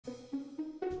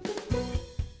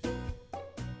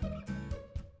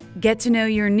Get to know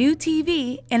your new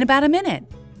TV in about a minute.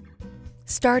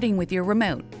 Starting with your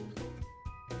remote.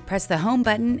 Press the home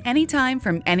button anytime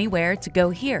from anywhere to go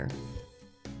here.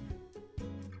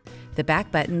 The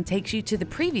back button takes you to the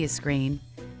previous screen,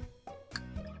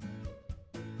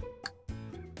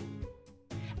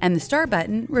 and the star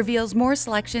button reveals more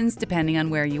selections depending on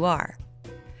where you are.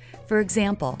 For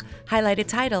example, highlight a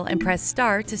title and press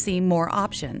star to see more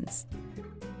options.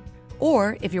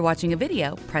 Or if you're watching a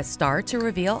video, press star to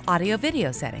reveal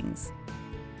audio-video settings.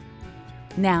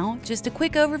 Now, just a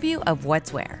quick overview of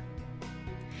what's where.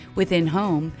 Within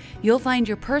Home, you'll find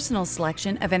your personal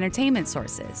selection of entertainment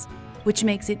sources, which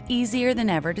makes it easier than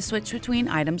ever to switch between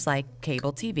items like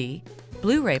cable TV,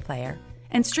 Blu-ray player,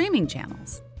 and streaming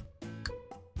channels.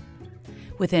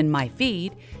 Within My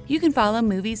Feed, you can follow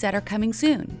movies that are coming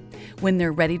soon. When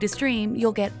they're ready to stream,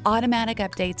 you'll get automatic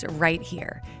updates right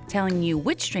here, telling you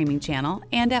which streaming channel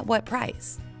and at what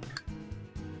price.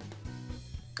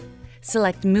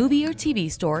 Select Movie or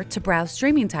TV Store to browse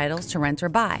streaming titles to rent or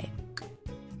buy.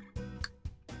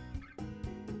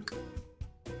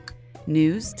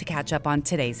 News to catch up on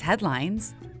today's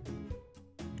headlines.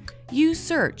 Use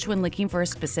Search when looking for a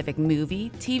specific movie,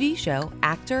 TV show,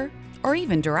 actor, or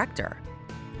even director.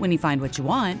 When you find what you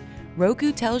want,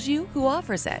 Roku tells you who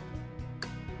offers it.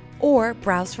 Or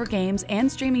browse for games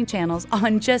and streaming channels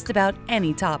on just about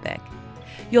any topic.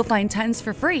 You'll find tons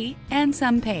for free and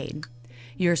some paid.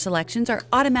 Your selections are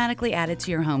automatically added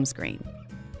to your home screen.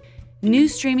 New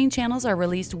streaming channels are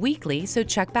released weekly, so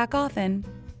check back often.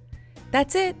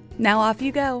 That's it. Now off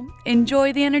you go.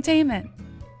 Enjoy the entertainment.